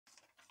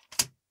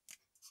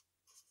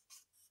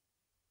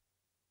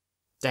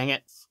Dang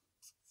it.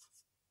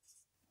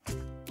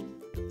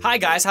 Hi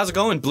guys, how's it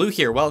going? Blue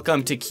here,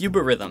 welcome to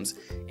Cubeorithms.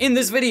 In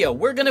this video,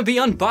 we're gonna be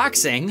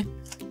unboxing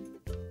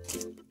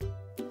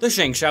the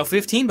Shengshou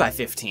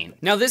 15x15.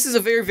 Now this is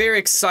a very, very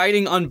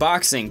exciting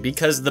unboxing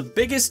because the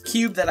biggest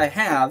cube that I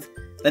have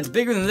that's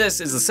bigger than this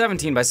is the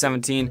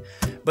 17x17,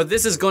 but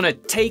this is gonna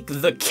take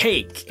the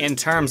cake in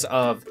terms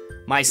of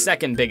my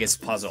second biggest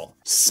puzzle.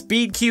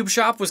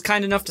 SpeedCubeShop was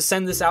kind enough to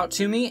send this out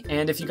to me,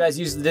 and if you guys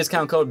use the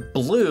discount code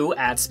BLUE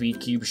at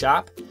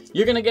SpeedCubeShop,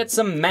 you're gonna get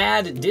some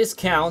mad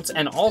discounts,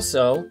 and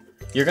also,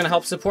 you're gonna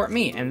help support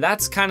me, and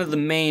that's kind of the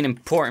main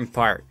important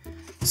part.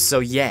 So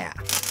yeah.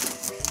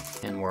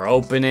 And we're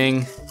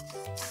opening,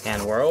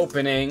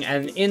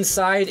 and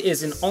inside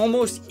is an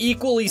almost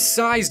equally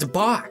sized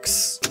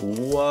box.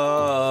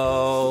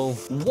 Whoa.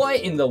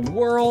 What in the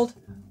world?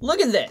 Look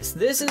at this.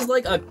 This is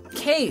like a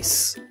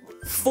case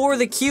for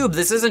the cube.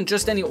 This isn't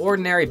just any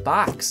ordinary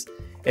box.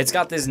 It's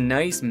got this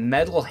nice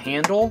metal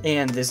handle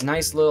and this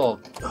nice little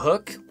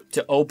hook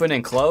to open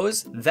and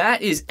close.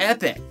 That is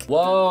epic.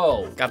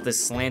 Whoa. Got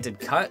this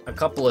slanted cut, a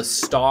couple of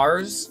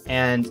stars,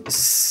 and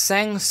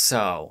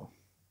Shengshou.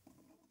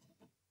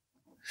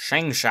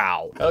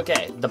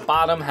 Okay, the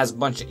bottom has a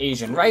bunch of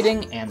Asian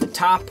writing, and the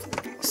top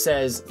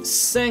says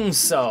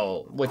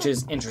Shengshou, which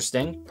is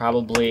interesting.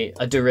 Probably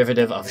a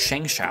derivative of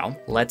Shengshou.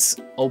 Let's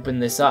open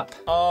this up.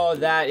 Oh,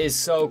 that is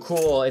so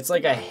cool. It's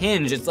like a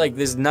hinge. It's like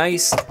this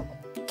nice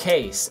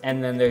case,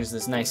 and then there's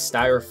this nice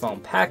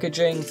styrofoam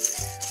packaging.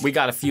 We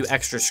got a few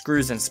extra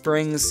screws and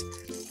springs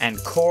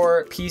and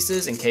core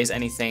pieces in case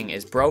anything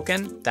is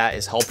broken. That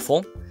is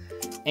helpful.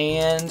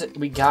 And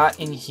we got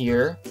in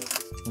here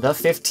the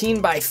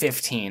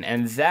 15x15,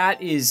 and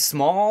that is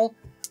small,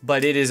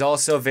 but it is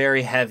also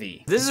very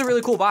heavy. This is a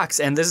really cool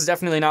box, and this is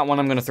definitely not one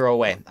I'm gonna throw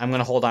away. I'm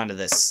gonna hold on to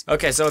this.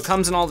 Okay, so it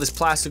comes in all this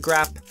plastic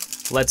wrap.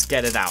 Let's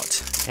get it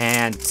out.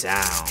 And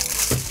down.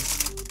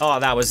 Oh,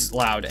 that was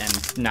loud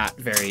and not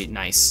very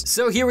nice.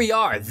 So here we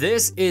are.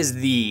 This is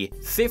the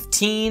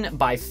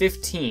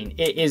 15x15.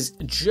 It is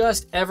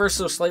just ever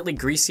so slightly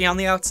greasy on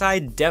the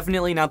outside.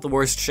 Definitely not the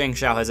worst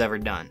Shengshou has ever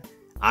done.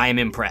 I am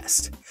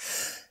impressed.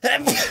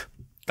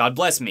 God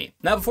bless me.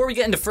 Now, before we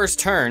get into first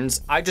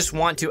turns, I just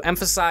want to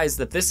emphasize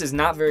that this is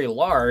not very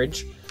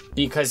large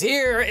because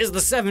here is the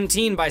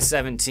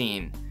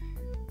 17x17,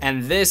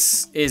 and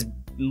this is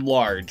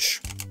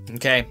large,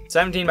 okay?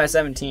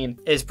 17x17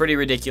 is pretty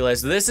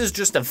ridiculous. This is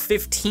just a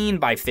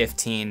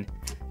 15x15,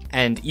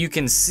 and you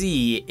can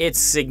see it's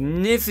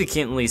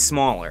significantly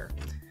smaller.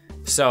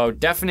 So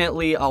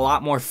definitely a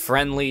lot more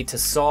friendly to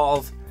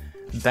solve,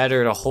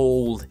 better to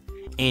hold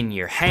in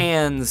your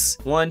hands.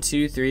 1,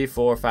 2, 3,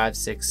 4, 5,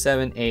 6,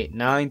 7, 8,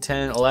 9,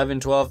 10, 11,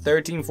 12,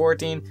 13,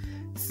 14,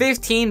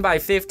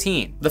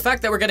 15x15. The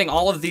fact that we're getting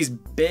all of these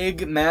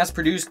big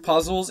mass-produced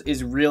puzzles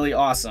is really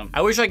awesome.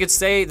 I wish I could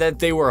say that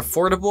they were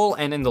affordable,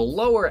 and in the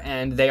lower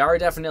end, they are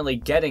definitely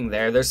getting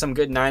there. There's some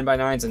good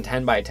 9x9s and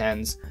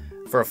 10x10s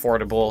for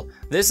affordable.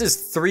 This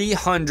is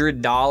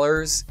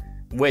 $300,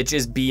 which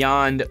is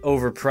beyond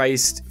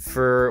overpriced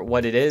for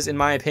what it is, in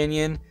my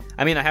opinion.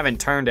 I mean, I haven't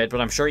turned it,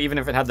 but I'm sure even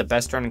if it had the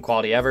best turning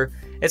quality ever,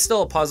 it's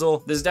still a puzzle.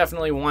 This is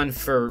definitely one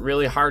for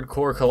really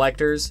hardcore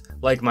collectors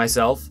like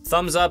myself.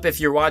 Thumbs up if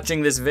you're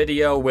watching this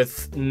video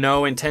with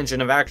no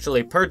intention of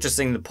actually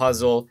purchasing the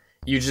puzzle.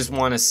 You just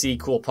want to see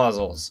cool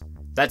puzzles.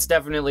 That's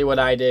definitely what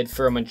I did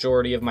for a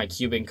majority of my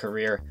cubing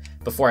career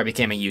before I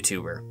became a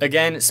YouTuber.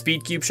 Again,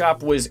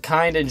 SpeedCubeShop was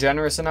kind and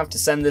generous enough to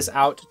send this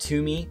out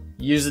to me.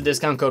 Use the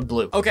discount code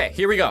BLUE. Okay,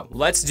 here we go.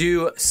 Let's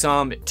do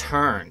some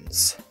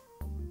turns.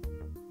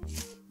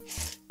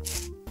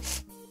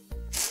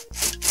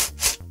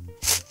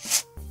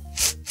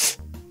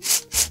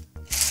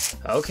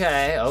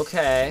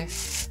 Okay.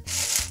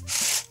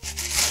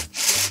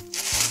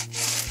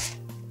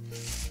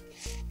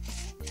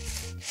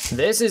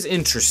 This is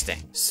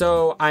interesting.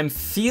 So I'm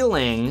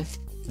feeling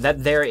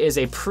that there is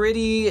a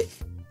pretty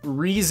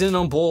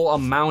reasonable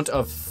amount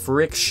of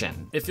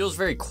friction. It feels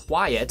very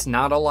quiet,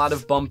 not a lot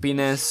of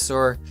bumpiness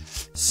or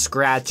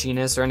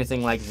scratchiness or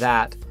anything like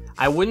that.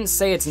 I wouldn't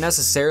say it's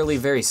necessarily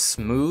very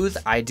smooth.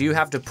 I do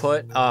have to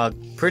put a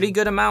pretty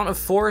good amount of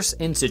force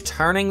into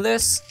turning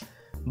this,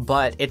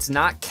 but it's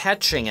not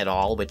catching at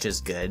all, which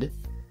is good.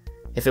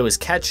 If it was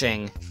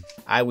catching,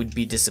 I would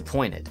be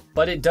disappointed.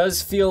 But it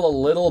does feel a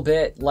little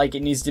bit like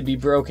it needs to be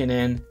broken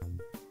in,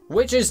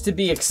 which is to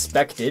be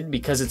expected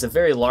because it's a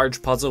very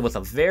large puzzle with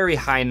a very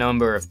high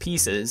number of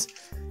pieces,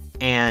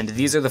 and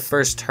these are the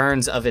first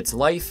turns of its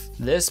life.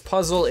 This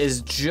puzzle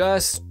is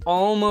just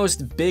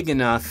almost big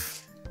enough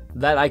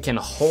that I can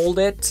hold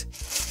it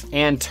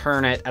and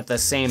turn it at the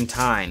same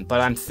time. But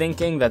I'm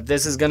thinking that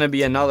this is gonna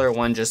be another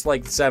one just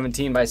like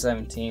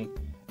 17x17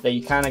 that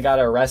you kind of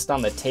gotta rest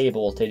on the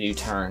table to do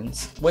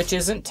turns, which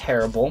isn't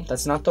terrible.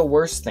 That's not the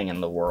worst thing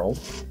in the world.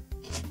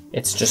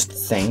 It's just a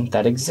thing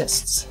that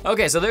exists.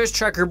 Okay, so there's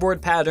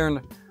checkerboard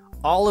pattern.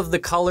 All of the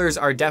colors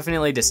are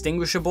definitely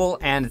distinguishable,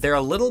 and they're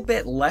a little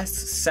bit less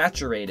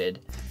saturated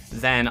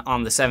than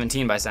on the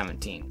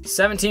 17x17.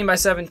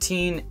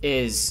 17x17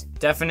 is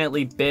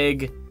definitely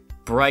big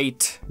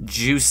bright,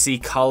 juicy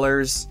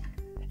colors.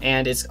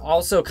 And it's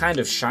also kind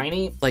of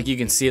shiny. Like you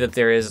can see that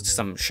there is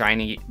some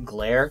shiny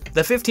glare.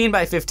 The 15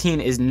 by 15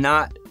 is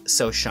not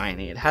so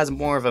shiny. It has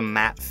more of a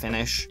matte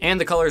finish. And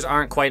the colors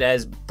aren't quite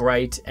as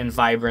bright and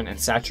vibrant and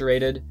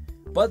saturated,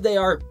 but they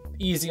are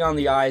easy on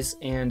the eyes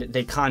and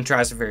they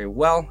contrast very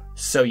well.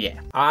 So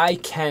yeah, I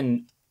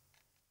can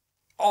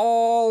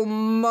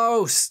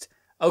almost,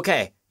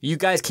 okay, you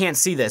guys can't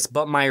see this,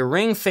 but my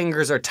ring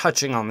fingers are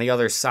touching on the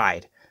other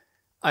side.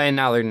 And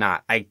now they're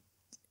not. I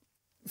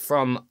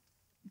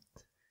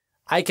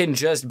can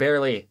just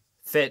barely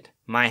fit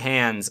my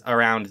hands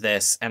around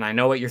this, and I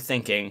know what you're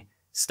thinking.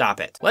 Stop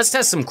it. Let's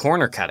test some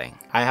corner cutting.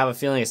 I have a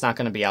feeling it's not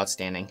gonna be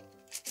outstanding.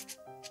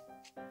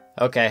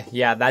 Okay,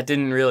 yeah, that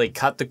didn't really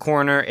cut the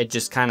corner. It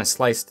just kind of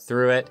sliced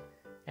through it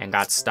and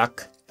got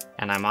stuck.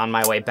 And I'm on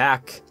my way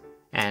back,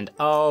 and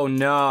oh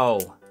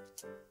no.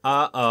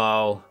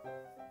 Uh-oh.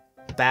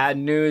 Bad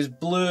news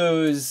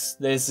blues.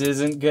 This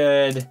isn't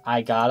good.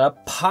 I got a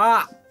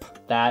pop.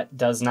 That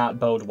does not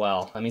bode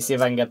well. Let me see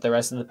if I can get the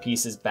rest of the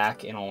pieces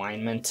back in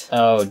alignment.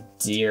 Oh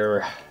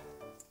dear.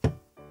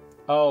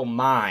 Oh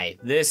my,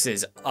 this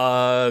is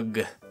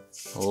ugly.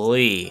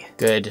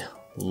 Good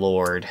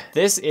Lord.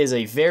 This is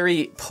a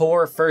very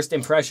poor first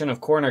impression of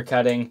corner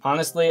cutting.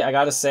 Honestly, I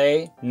gotta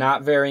say,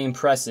 not very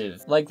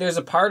impressive. Like, there's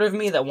a part of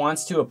me that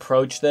wants to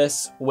approach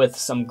this with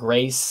some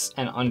grace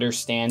and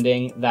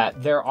understanding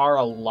that there are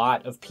a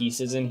lot of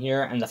pieces in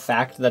here, and the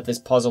fact that this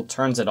puzzle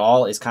turns at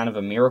all is kind of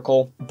a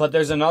miracle. But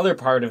there's another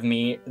part of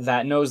me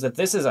that knows that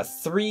this is a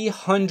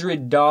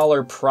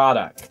 $300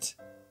 product,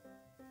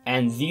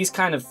 and these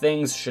kind of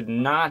things should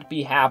not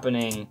be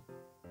happening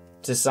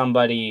to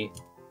somebody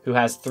who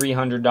has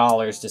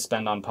 $300 to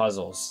spend on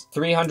puzzles.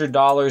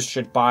 $300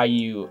 should buy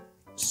you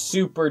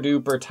super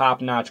duper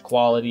top-notch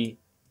quality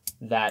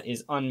that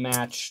is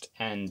unmatched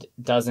and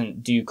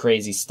doesn't do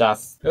crazy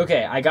stuff.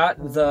 Okay, I got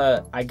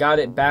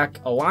it back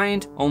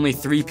aligned. Only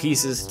 3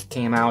 pieces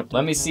came out.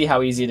 Let me see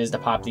how easy it is to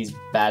pop these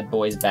bad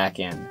boys back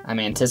in. I'm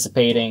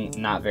anticipating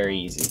not very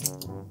easy.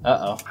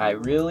 Uh-oh. I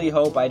really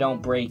hope I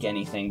don't break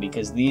anything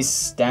because these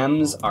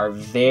stems are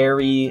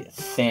very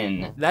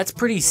thin. That's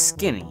pretty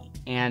skinny.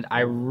 And I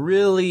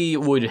really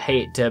would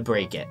hate to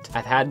break it.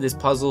 I've had this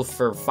puzzle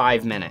for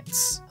 5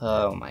 minutes.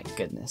 Oh my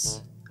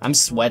goodness. I'm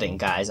sweating,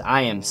 guys.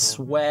 I am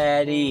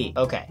sweaty.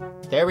 Okay,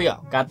 there we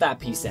go. Got that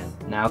piece in.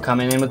 Now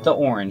coming in with the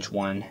orange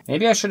one.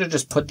 Maybe I should have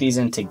just put these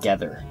in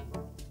together.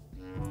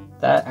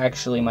 That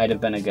actually might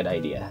have been a good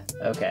idea.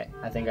 Okay,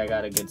 I think I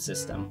got a good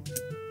system.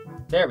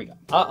 There we go.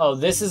 Uh-oh,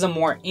 this is a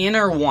more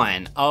inner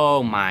one.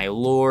 Oh my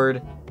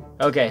Lord.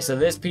 Okay, so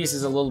this piece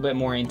is a little bit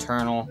more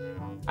internal.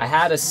 I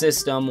had a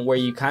system where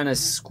you kind of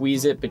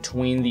squeeze it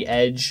between the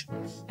edge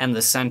and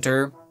the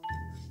center,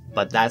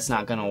 but that's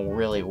not gonna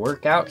really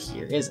work out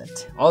here, is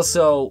it?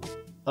 Also,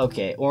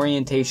 okay,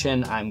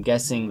 orientation, I'm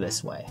guessing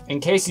this way.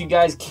 In case you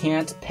guys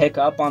can't pick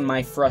up on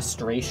my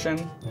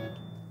frustration,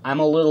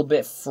 I'm a little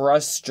bit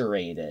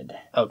frustrated.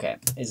 Okay,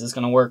 is this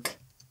gonna work?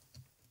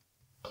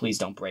 Please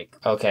don't break.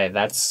 Okay,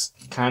 that's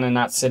kind of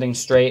not sitting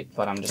straight,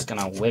 but I'm just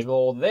gonna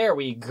wiggle. There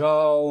we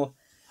go.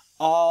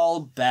 All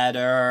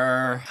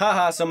better.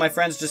 Haha, so my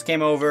friends just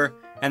came over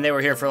and they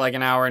were here for like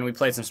an hour and we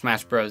played some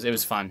Smash Bros. It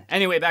was fun.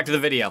 Anyway, back to the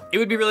video. It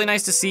would be really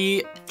nice to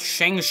see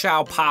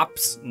Shengshou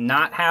pops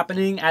not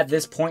happening at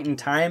this point in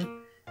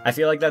time. I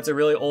feel like that's a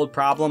really old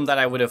problem that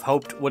I would have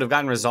hoped would have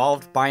gotten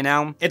resolved by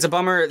now. It's a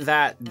bummer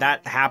that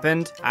that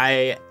happened.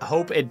 I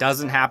hope it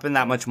doesn't happen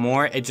that much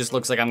more. It just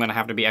looks like I'm gonna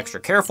have to be extra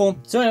careful.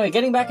 So anyway,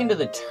 getting back into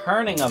the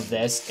turning of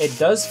this, it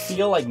does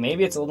feel like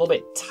maybe it's a little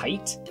bit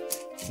tight,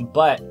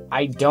 but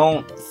I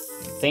don't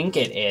think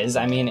it is.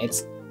 I mean,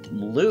 it's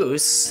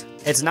loose.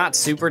 It's not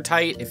super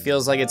tight. It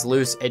feels like it's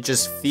loose. It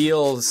just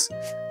feels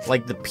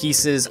like the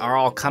pieces are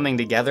all coming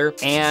together,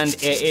 and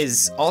it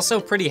is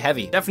also pretty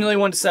heavy. Definitely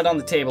one to set on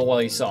the table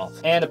while you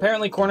solve. And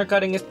apparently corner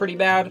cutting is pretty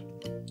bad,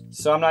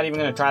 so I'm not even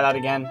gonna try that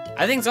again.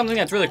 I think something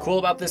that's really cool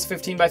about this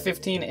 15 by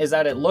 15 is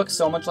that it looks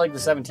so much like the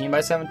 17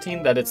 by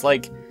 17 that it's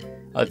like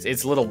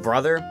its little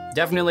brother.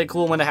 Definitely a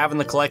cool one to have in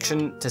the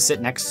collection to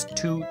sit next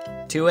to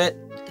it.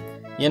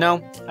 You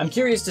know, I'm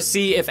curious to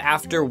see if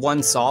after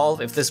one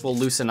solve, if this will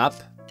loosen up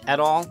at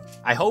all.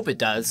 I hope it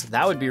does.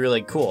 That would be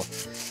really cool.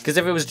 Because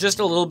if it was just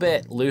a little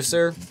bit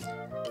looser,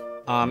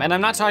 and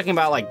I'm not talking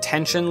about like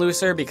tension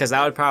looser, because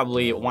that would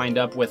probably wind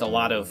up with a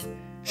lot of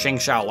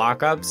Shengshou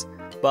lockups,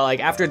 but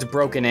like after it's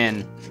broken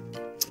in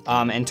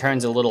and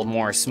turns a little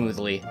more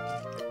smoothly,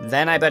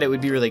 then I bet it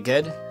would be really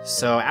good.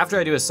 So after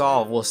I do a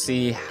solve, we'll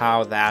see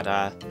how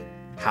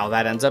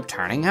that ends up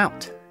turning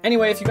out.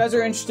 Anyway, if you guys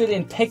are interested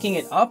in picking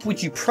it up,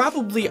 which you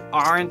probably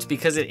aren't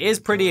because it is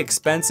pretty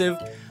expensive,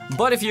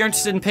 but if you're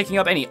interested in picking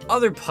up any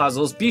other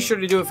puzzles, be sure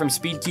to do it from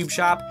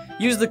SpeedCubeShop.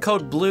 Use the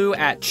code BLUE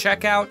at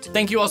checkout.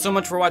 Thank you all so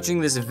much for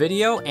watching this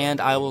video, and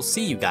I will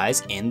see you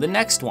guys in the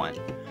next one.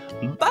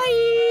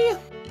 Bye!